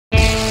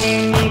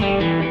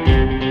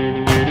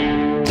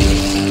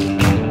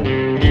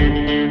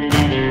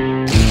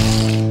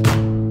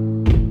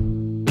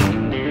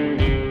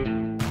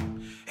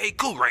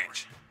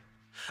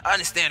I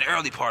understand the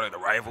early part of the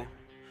rival,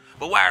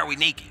 but why are we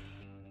naked?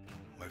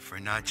 My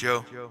friend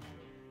Nacho,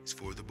 it's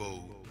for the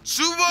bowl.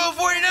 Super Bowl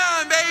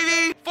 49,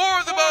 baby!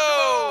 For the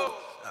bowl!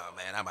 Oh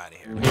man, I'm out of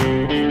here.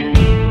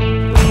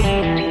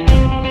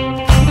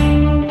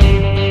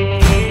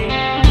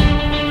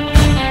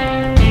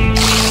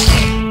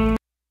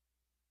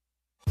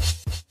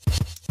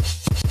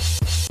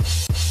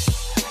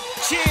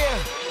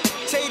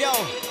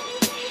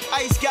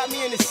 Ice got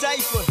me in the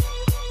cypher.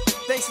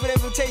 Thanks for the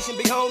invitation,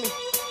 big homie.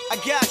 I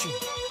got you.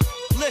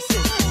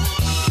 Listen,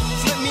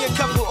 flip me a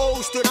couple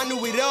old stood, I knew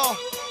it all.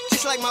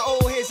 Just like my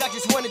old heads, I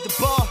just wanted the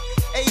ball.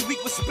 Every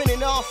week was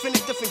spinning off in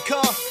a different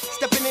car.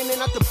 Stepping in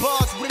and out the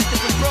bars with a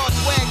different broad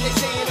swag. They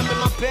saying I'm in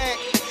my bag.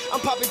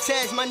 I'm popping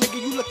tags, my nigga,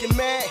 you looking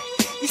mad.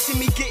 You see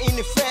me getting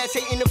it fast,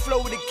 hating the flow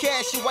with the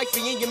cash. Your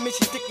wifey and your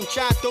mission thick and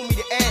trying to throw me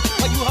the ass.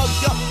 While you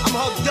hugged up, I'm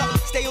hugged up.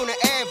 Stay on the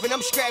Ave and I'm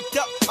strapped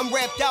up. I'm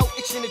wrapped out,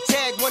 itching the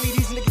tag. One of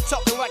these niggas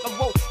talking like I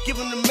won't give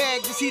him the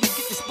mag. Just here to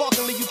get the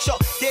sparkling, you chalk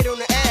dead on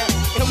the Ave.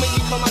 It don't make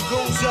me call my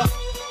goons up.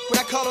 When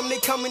I call them,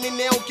 they coming in,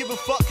 they don't give a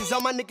fuck. Cause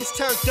all my niggas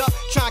turned up,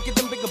 trying to get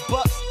them bigger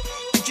bucks.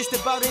 Do just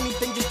about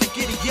anything just to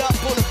get it up.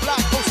 On the block,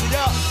 post it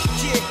up.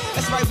 Yeah,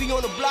 that's right, we on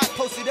the block,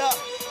 post it up.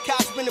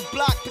 Cops spin the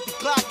block, put the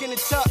Glock in the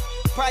tuck.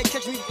 Probably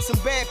catch me with some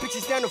bad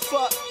bitches down the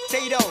fuck.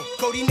 Tato,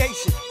 Cody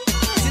Nation.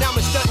 Said I'm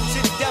a stuntin'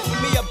 to the death of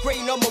me,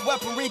 upgrading on my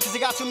weaponry. Cause I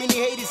got too many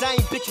haters, I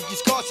ain't bitches,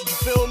 just cautious, you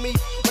feel me?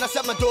 When I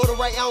set my daughter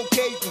right, I don't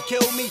care, you can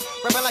kill me.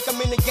 Rapping like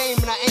I'm in the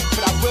game and I ain't,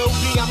 but I will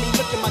be. I mean,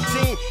 look at my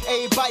team,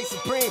 everybody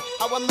supreme.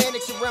 How I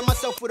manage to surround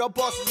myself with all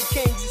bosses and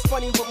kings. It's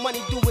funny what money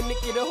do when it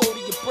get a hold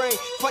of your brain.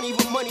 Funny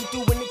what money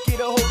do when it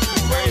get a hold of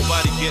your brain.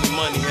 Everybody getting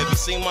money, have you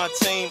seen my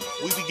team?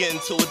 We be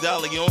getting to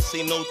 $1, you don't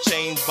see no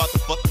change. About to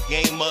fuck the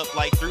game up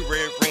like 3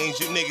 red rings.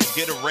 You niggas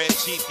get a rap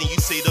sheet, then you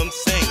see them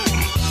sing.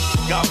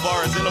 Got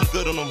bars and I'm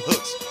good on them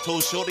hooks.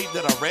 Told Shorty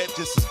that I rap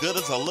just as good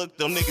as I look.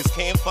 Them niggas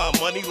can't find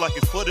money like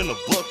it's put in a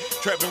book.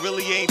 Trapping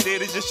really ain't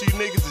dead, it's just you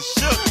niggas is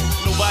shook.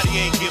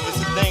 Nobody ain't give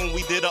us a thing,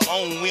 we did our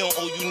own. We don't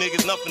owe you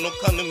niggas nothing, don't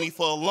come to me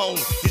for a loan.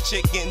 Your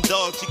chick getting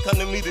dog, she come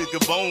to me to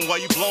Gabon.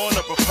 While you blowing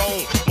up her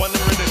phone,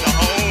 wondering in the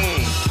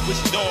home. What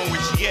she doing,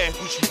 where she at,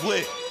 who she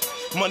with?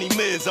 Money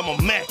Miz, I'm a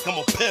Mac, I'm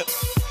a pimp.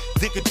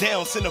 Dick her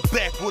down, send her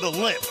back with a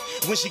limp.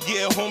 When she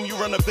get home, you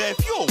run her back,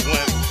 you a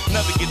wimp.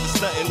 Never get to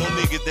stuntin' on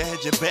niggas that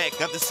had your back.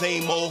 Got the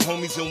same old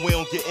homies and we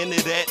don't get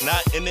into that.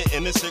 Not in the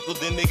inner circle,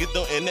 then niggas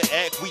don't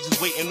interact. We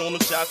just waiting on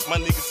them shots, my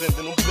niggas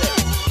sending them back.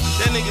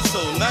 That nigga so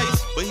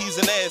nice, but he's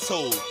an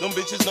asshole. Them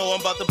bitches know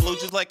I'm about to blow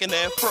just like an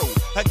afro.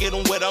 I get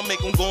them wet, I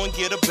make them go and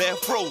get a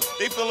bathrobe.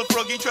 They feeling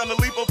froggy, trying to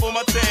leap up on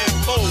my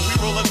tadpole. We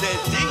roll up that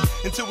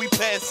D until we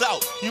pass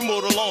out. You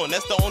mow the lawn,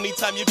 that's the only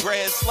time your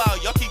grass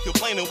slough. Y'all keep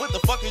complaining, what the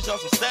fuck is y'all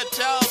some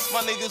stepchilds? My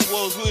niggas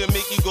was we'll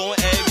make you go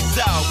and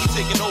exile. We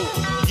taking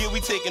over, yeah,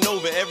 we taking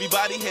over.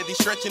 Everybody had they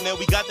stretching and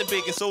we got the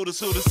baking soda.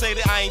 So to say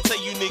that I ain't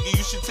tell you nigga,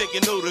 you should take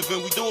a note of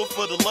it. We do it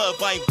for the love,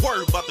 I ain't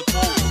worried about the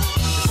quota.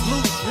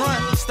 Loose run,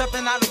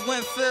 stepping out of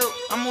Winfield.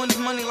 I'm on this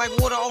money like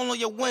water all on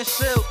your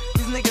windshield.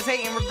 These niggas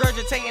hating,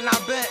 regurgitating,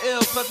 I've been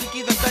ill. Plus we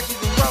keep them veggies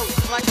and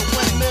roasts like a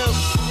windmill.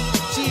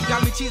 Cheese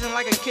got me cheesing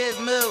like a kid's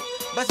meal.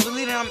 Best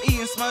believe that I'm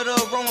eating, smell the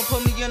aroma,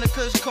 put me in a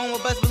kush coma.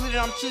 Best believe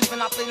that I'm cheap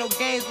and I play no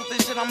games with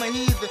this shit, I'm a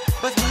heathen.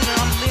 Best believe that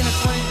I'm leaning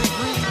 20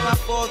 degrees when I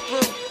fall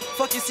through.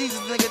 Fuck your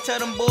seasons, nigga, tell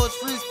them boys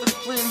freeze for the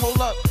cream. Hold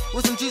up,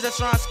 with some G's that's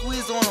trying to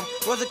squeeze on them.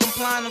 Wasn't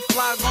complying to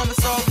fly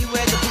garments, all we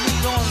had to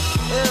bleed on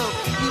him. Ill,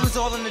 he was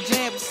all in the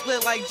jam,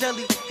 split like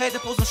jelly. Had to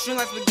pull some string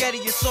like spaghetti,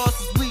 your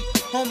sauce is weak.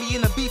 Homie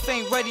in the beef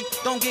ain't ready,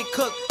 don't get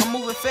cooked. I'm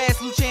moving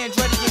fast, Luce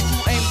Andretti, your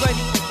crew ain't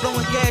ready.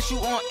 Blowing gas, you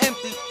on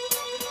empty.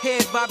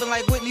 Head bobbing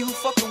like Whitney, who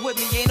fucking with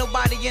me? Ain't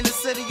nobody in the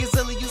city, you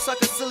silly, you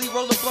sucker silly.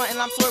 Roll a blunt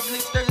and I'm swerving, they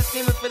stirring,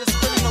 steaming for the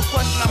spilling, no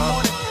question,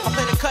 I'm on it. I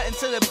play the cut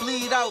until it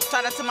bleed out.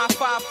 Tie that to my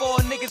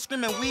 5'4", niggas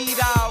screaming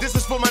weed out. This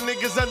is for my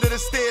niggas under the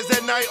stairs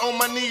at night on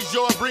my knees,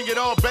 yo. I bring it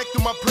all back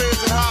through my prayers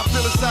and how I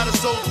feel inside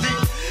is so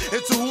deep.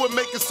 Into who would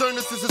make concern,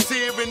 this is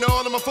sincere, and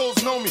all of my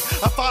folks know me.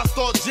 A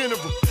 5-star general,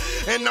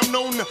 and I'm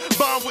known to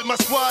bond with my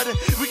squad. And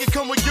we can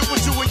come and get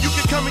with you, and you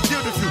can come and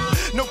get with you.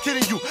 No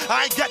kidding you,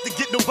 I ain't got to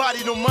get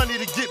nobody no money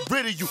to get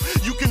rid of you.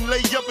 You can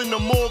lay up in the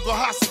morgue or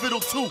hospital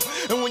too.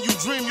 And when you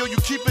dream, yo, you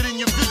keep it in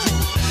your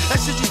visual.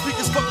 That shit you speak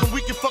is fucking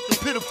weak and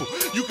fucking pitiful.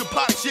 You can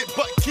pop shit,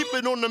 but keep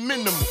it on the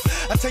minimal.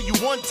 I tell you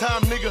one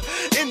time, nigga,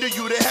 into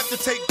you, they have to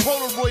take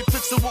Polaroid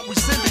pics of what we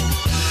sending you.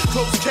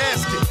 Close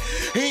casket.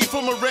 He ain't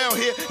from around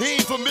here, he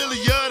ain't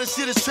familiar, this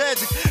shit is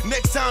tragic.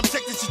 Next time,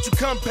 check the shit you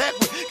come back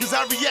with, cause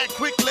I react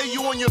quick, lay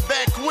you on your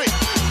back quick.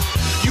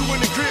 You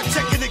in the crib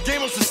checking the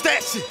game on some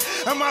stat shit.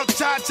 I'm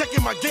outside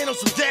checking my game on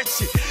some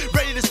gas shit.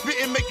 Ready to spit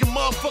and make a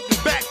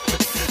motherfucking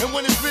backflip. And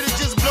when it's ready,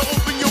 just blow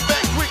open your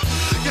back quick.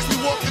 Guess we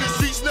walking the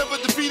streets, never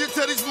defeated.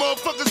 Tell these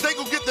motherfuckers they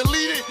gon' get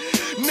deleted.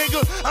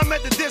 Nigga, I'm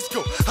at the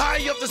disco,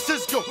 high up the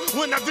Cisco.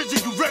 When I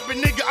visit you rapping,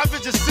 nigga, I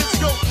visit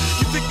Cisco.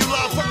 You think you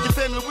love, fuck your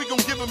family, we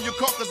gon' give them your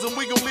carcass and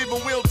we gon' leave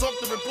them, we don't talk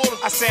to reporters.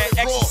 I said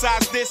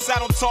exercise this, I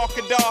don't talk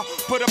it all.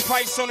 Put a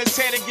price on his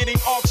head and get him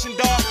auctioned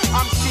off.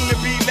 I'm soon to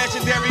be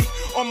legendary.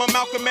 On my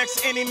Malcolm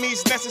X, any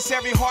means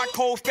necessary. Hard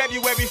cold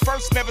February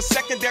 1st, never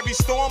secondary.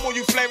 Storm on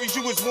you flaries,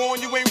 you was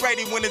warned, you ain't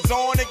ready. When it's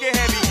on, it get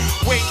heavy.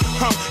 Wait,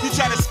 you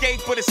try to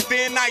skate, but it's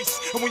thin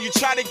ice. And when you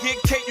try to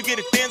get cake, you get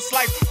a thin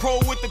slice. Pro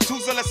with the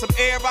twos and let some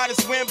air out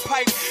his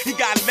windpipe. He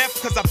got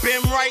left cause I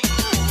been right.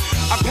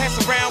 I pass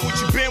around with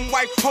you been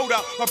white. Hold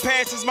up, my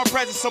past is my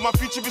present, so my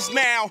future is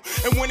now.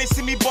 And when they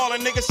see me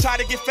ballin', niggas try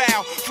to get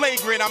foul.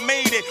 Flagrant, I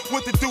made it.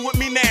 What to do with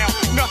me now?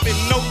 Nothing,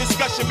 no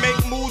discussion, make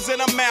moves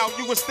and I'm out.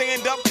 You a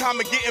stand-up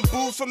comic getting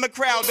booze from the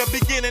crowd. The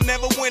beginning,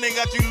 never winning,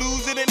 got you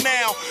losing it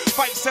now.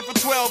 Fight set for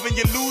 12 and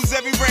you lose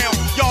every round.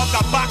 Y'all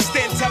got boxed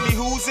in, tell me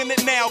who's in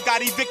it now.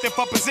 Got evicted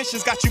for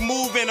positions, got you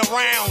moving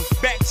around.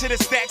 Back to the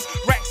stacks,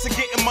 racks are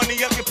getting money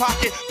up your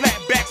pocket.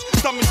 Flat backs,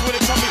 stomachs with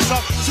a tummy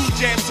tuck. 2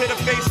 jabs to the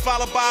face,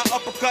 followed by an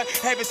uppercut.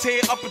 Have his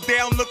head up and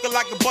down, looking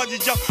like a bungee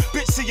jump.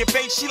 Bitch see your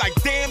face, she like,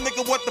 damn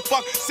nigga, what the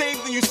fuck? Same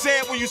thing you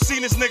said when you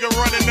seen this nigga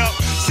running up.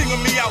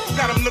 Singing me out,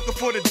 got him looking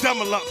for the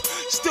double up.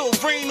 Still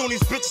rain on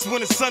these bitches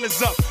when the sun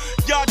is up.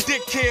 Y'all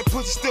dickhead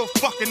pussy still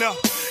fucking up.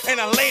 And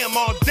I lay them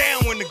all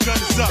down when the gun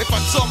is up. If I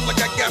talk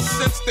like I got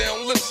sense, they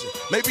don't listen.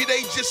 Maybe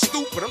they just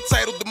stupid, I'm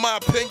titled to my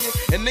opinion.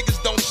 And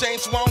niggas don't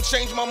change, so I don't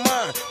change my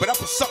mind. But I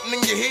put something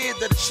in your head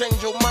that'll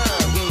change your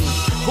mind.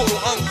 Quote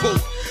or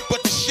unquote.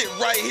 But the shit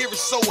right here is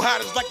so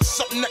hot, it's like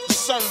something that the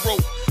sun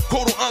wrote.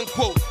 Quote or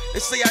unquote. They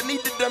say I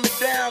need to dumb it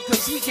down,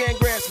 cause he can't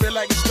grasp it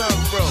like it's done,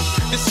 bro.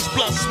 This is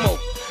blunt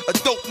smoke, a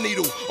dope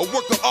needle, a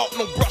work of art,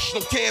 no brush,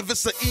 no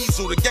canvas or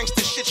easel. The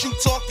gangster shit you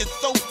talk is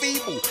so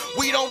feeble.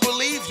 We don't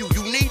believe you,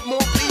 you need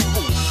more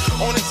people.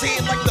 On his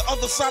head like the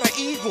other side of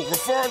evil.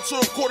 Referring to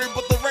a quarter,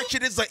 but the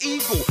wretched is an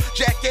eagle.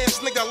 Jackass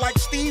nigga like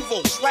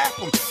Steve-O, slap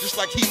him, just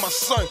like he my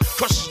son,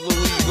 crushes little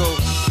ego.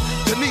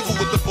 Knievel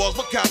with the balls,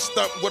 look how I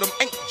stunt with them.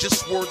 Ain't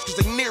just words, cause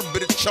they near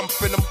bit of chump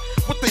in them.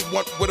 What they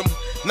want with them,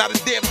 not a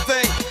damn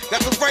thing. Got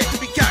the right to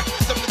be cocky,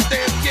 some of the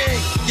damn game.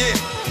 Yeah,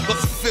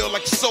 doesn't feel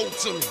like soul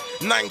to me.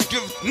 And I ain't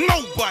give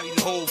nobody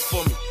the hold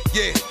for me.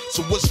 Yeah,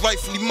 so what's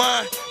rightfully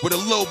mine? With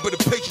a little bit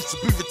of patience to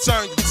be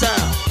returned in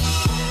time.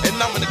 And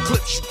I'm in the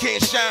clips you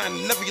can't shine.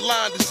 And every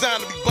line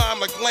designed to be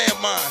bombed like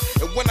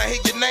landmine. And when I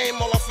hear your name,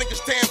 all I think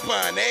is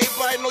tampon.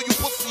 Everybody know you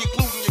pussy,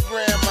 including your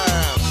grandma.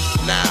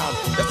 Now,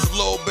 that's a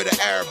little bit of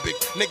Arabic.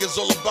 Niggas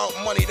all about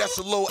money, that's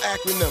a little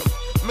acronym.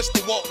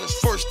 Mr. Walton is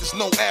first, there's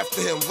no after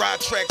him. Ride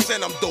tracks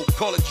and I'm dope,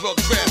 call it drug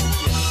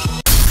trafficking.